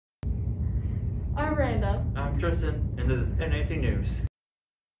I'm Randa. I'm Tristan, and this is NAC News.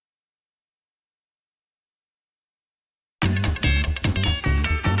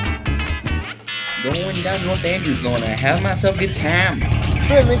 Going down North Andrew, gonna have myself a good time.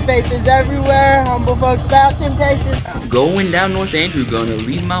 Friendly faces everywhere, humble folks without temptation. Going down North Andrew, gonna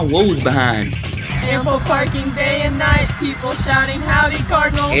leave my woes behind. Ample parking day and night, people shouting howdy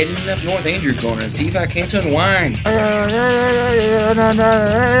Cardinal. Heading up North Andrew, gonna see if I can't unwind.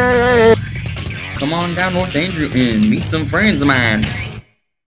 Come on down North Andrew and meet some friends of mine.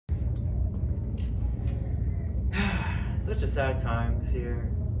 Such a sad time this year.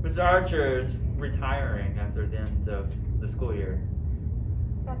 Mr. Archer is retiring after the end of the school year.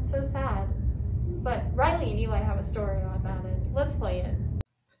 That's so sad. But Riley and Eli have a story about it. Let's play it.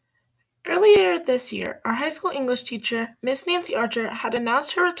 Earlier this year, our high school English teacher, Miss Nancy Archer, had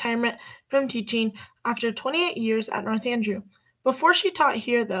announced her retirement from teaching after 28 years at North Andrew. Before she taught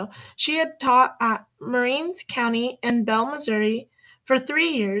here, though, she had taught at Marines County in Bell, Missouri for 3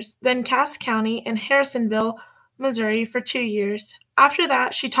 years, then Cass County in Harrisonville, Missouri for 2 years. After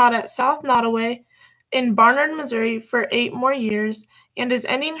that, she taught at South Nottoway in Barnard, Missouri for 8 more years and is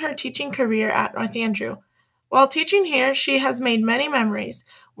ending her teaching career at North Andrew. While teaching here, she has made many memories.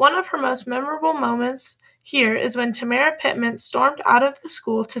 One of her most memorable moments here is when Tamara Pittman stormed out of the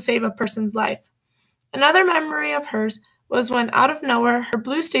school to save a person's life. Another memory of hers was when, out of nowhere, her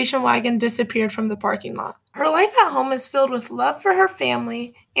blue station wagon disappeared from the parking lot. Her life at home is filled with love for her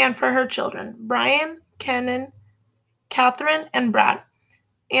family and for her children, Brian, Kenan, Catherine, and Brad,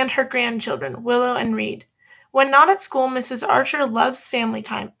 and her grandchildren, Willow and Reed. When not at school, Mrs. Archer loves family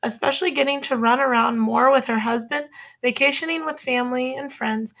time, especially getting to run around more with her husband, vacationing with family and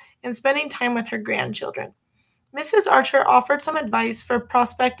friends, and spending time with her grandchildren. Mrs. Archer offered some advice for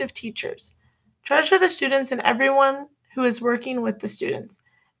prospective teachers. Treasure the students and everyone who is working with the students.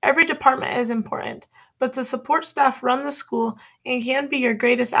 Every department is important, but the support staff run the school and can be your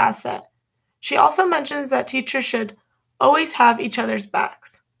greatest asset. She also mentions that teachers should always have each other's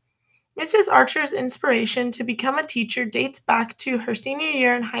backs. Mrs. Archer's inspiration to become a teacher dates back to her senior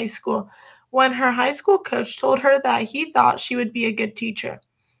year in high school, when her high school coach told her that he thought she would be a good teacher.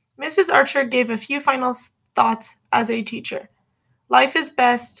 Mrs. Archer gave a few final thoughts as a teacher. Life is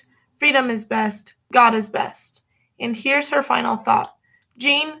best, freedom is best, God is best. And here's her final thought.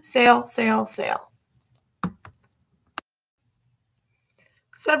 Jean, sail, sail, sail.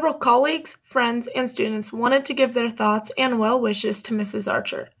 Several colleagues, friends, and students wanted to give their thoughts and well wishes to Mrs.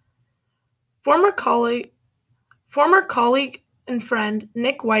 Archer. Former colleague and friend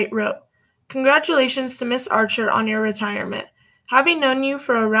Nick White wrote, "Congratulations to Miss Archer on your retirement. Having known you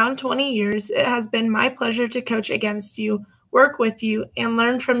for around 20 years, it has been my pleasure to coach against you, work with you, and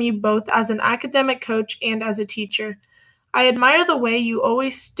learn from you both as an academic coach and as a teacher. I admire the way you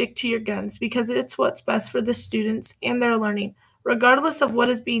always stick to your guns because it's what's best for the students and their learning, regardless of what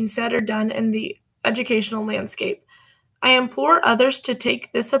is being said or done in the educational landscape. I implore others to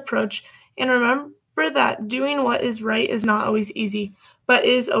take this approach and remember that doing what is right is not always easy, but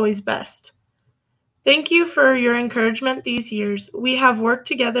is always best. Thank you for your encouragement these years. We have worked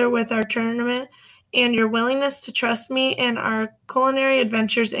together with our tournament and your willingness to trust me in our culinary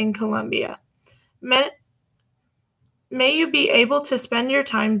adventures in Columbia. May you be able to spend your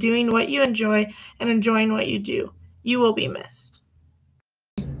time doing what you enjoy and enjoying what you do. You will be missed."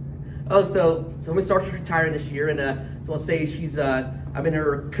 So Miss Archer's retiring this year, and so I'll say she's I've been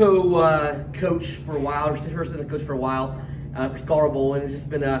her coach for a while, or assistant coach for a while for Scholar Bowl, and it's just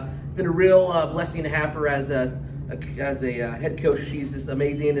been a real blessing to have her as a head coach. She's just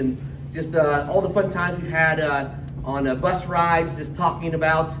amazing, and just all the fun times we've had on bus rides, just talking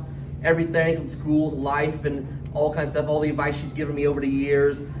about everything from school to life and all kinds of stuff, all the advice she's given me over the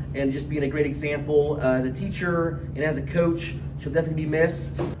years, and just being a great example as a teacher and as a coach. She'll definitely be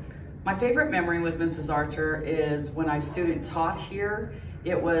missed. My favorite memory with Mrs. Archer is when I student taught here.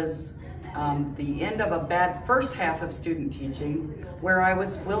 It was the end of a bad first half of student teaching, where I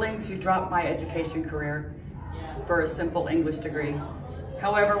was willing to drop my education career for a simple English degree.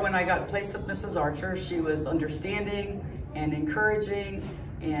 However, when I got placed with Mrs. Archer, she was understanding and encouraging,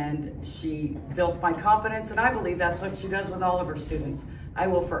 and she built my confidence, and I believe that's what she does with all of her students. I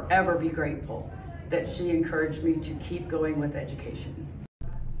will forever be grateful that she encouraged me to keep going with education.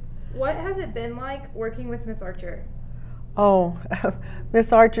 What has it been like working with Miss Archer? Oh,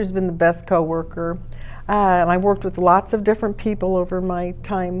 Miss Archer's been the best co-worker. And I've worked with lots of different people over my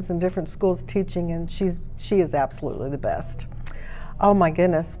times in different schools teaching, and she is absolutely the best. Oh my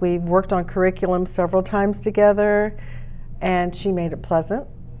goodness, we've worked on curriculum several times together, and she made it pleasant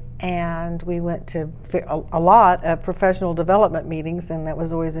and we went to a lot of professional development meetings, and that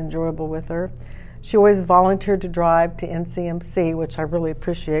was always enjoyable with her. She always volunteered to drive to NCMC, which I really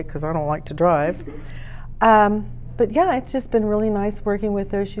appreciate because I don't like to drive. But yeah, it's just been really nice working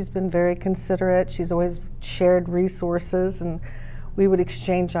with her. She's been very considerate. She's always shared resources, and we would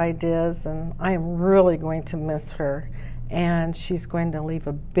exchange ideas, and I am really going to miss her. And she's going to leave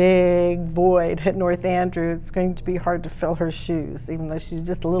a big void at North Andrew. It's going to be hard to fill her shoes. Even though she's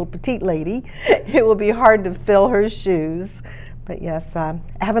just a little petite lady, it will be hard to fill her shoes. But yes, have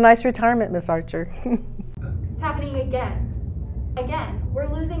a nice retirement, Miss Archer. It's happening again. Again,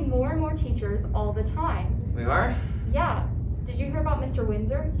 we're losing more and more teachers all the time. We are? Yeah. Did you hear about Mr.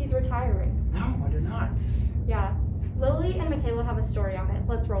 Windsor? He's retiring. No, I did not. Yeah. Lily and Michaela have a story on it.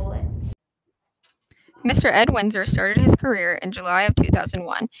 Let's roll it. Mr. Ed Windsor started his career in July of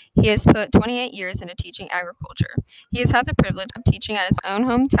 2001. He has put 28 years into teaching agriculture. He has had the privilege of teaching at his own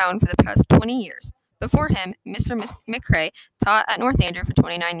hometown for the past 20 years. Before him, Mr. McCrae taught at North Andrew for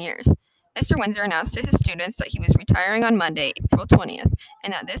 29 years. Mr. Windsor announced to his students that he was retiring on Monday, April 20th,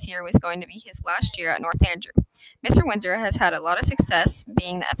 and that this year was going to be his last year at North Andrew. Mr. Windsor has had a lot of success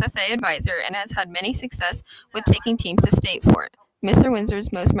being the FFA advisor and has had many success with taking teams to state for it. Mr.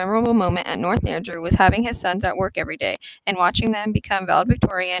 Windsor's most memorable moment at North Andrew was having his sons at work every day and watching them become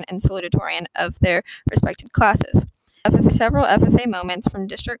valedictorian and salutatorian of their respected classes. Several FFA moments from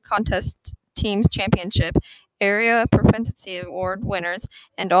district contest teams championship, area proficiency award winners,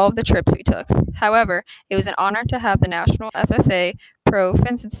 and all of the trips we took. However, it was an honor to have the National FFA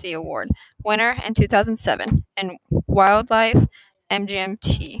Proficiency Award winner in 2007 and Wildlife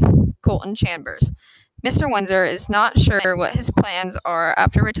MGMT, Colton Chambers. Mr. Windsor is not sure what his plans are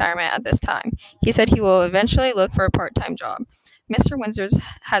after retirement at this time. He said he will eventually look for a part-time job. Mr. Windsor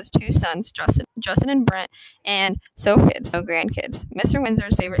has two sons, Justin and Brent, and kids, no grandkids. Mr.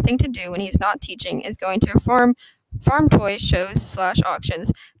 Windsor's favorite thing to do when he's not teaching is going to farm toy shows /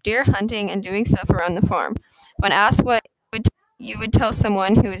 auctions, deer hunting, and doing stuff around the farm. When asked what you would tell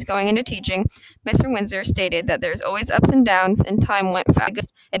someone who is going into teaching, Mr. Windsor stated that there's always ups and downs and time went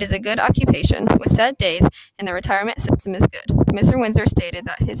fast. It is a good occupation with set days, and the retirement system is good. Mr. Windsor stated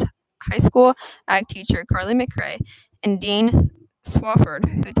that his high school ag teacher, Carly McCrae, and Dean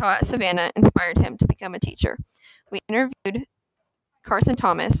Swafford, who taught at Savannah, inspired him to become a teacher. We interviewed Carson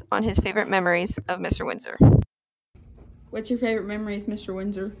Thomas on his favorite memories of Mr. Windsor. What's your favorite memory of Mr.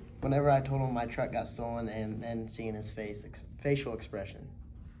 Windsor? Whenever I told him my truck got stolen and then seeing his facial expression.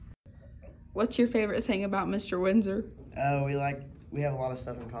 What's your favorite thing about Mr. Windsor? We have a lot of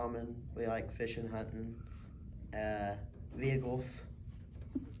stuff in common. We like fishing, hunting, vehicles.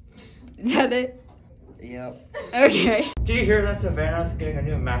 Is that it? Yep. Okay. Did you hear that Savannah's getting a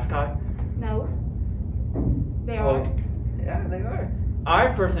new mascot? No. They are. Well, yeah, they are. I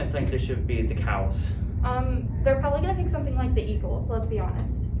personally think they should be the cows. They're probably gonna pick something like the Eagles, let's be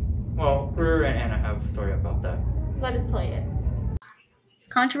honest. Well, Brewer and Anna have a story about that. Let us play it.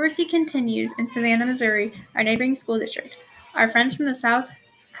 Controversy continues in Savannah, Missouri, our neighboring school district. Our friends from the South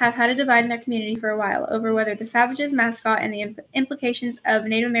have had a divide in their community for a while over whether the Savages mascot and the implications of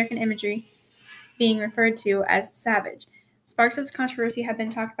Native American imagery being referred to as savage. Sparks of this controversy have been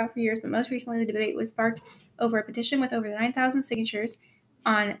talked about for years, but most recently the debate was sparked over a petition with over 9,000 signatures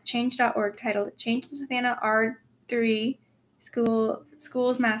on change.org titled Change the Savannah R3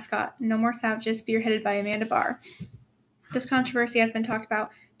 School's Mascot, No More Savages, spearheaded by Amanda Barr. This controversy has been talked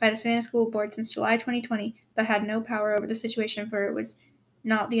about by the Savannah School Board since July 2020, but had no power over the situation, for it was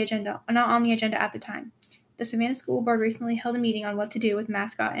not on the agenda at the time. The Savannah School Board recently held a meeting on what to do with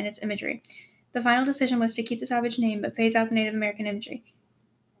mascot and its imagery. The final decision was to keep the Savage name but phase out the Native American imagery.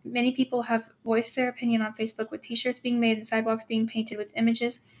 Many people have voiced their opinion on Facebook, with t-shirts being made and sidewalks being painted with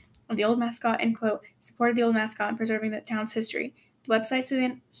images of the old mascot and, quote, supported the old mascot and preserving the town's history. The website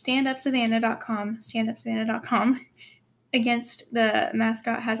standupsavannah.com against the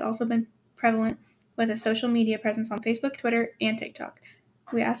mascot has also been prevalent, with a social media presence on Facebook, Twitter, and TikTok.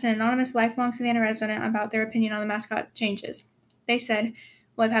 We asked an anonymous lifelong Savannah resident about their opinion on the mascot changes. They said,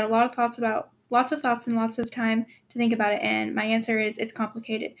 well, I've had lots of thoughts and lots of time to think about it, and my answer is it's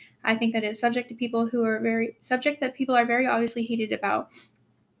complicated. I think that it's subject that people are very obviously heated about,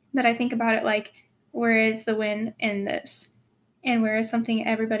 but I think about it like, where is the win in this? And where is something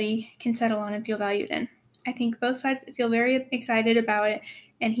everybody can settle on and feel valued in? I think both sides feel very excited about it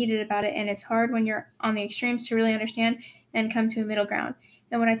and heated about it, and it's hard when you're on the extremes to really understand and come to a middle ground.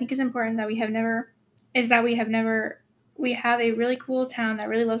 And what I think is important that we have a really cool town that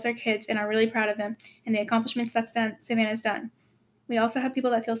really loves their kids and are really proud of them and the accomplishments Savannah's done. We also have people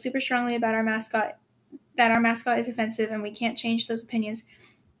that feel super strongly about our mascot, that our mascot is offensive and we can't change those opinions.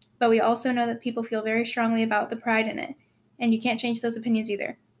 but we also know that people feel very strongly about the pride in it, and you can't change those opinions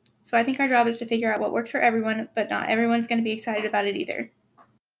either. So I think our job is to figure out what works for everyone, but not everyone's going to be excited about it either.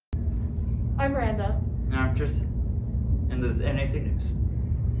 I'm Randa. And I'm Tristan. And this is NAC News.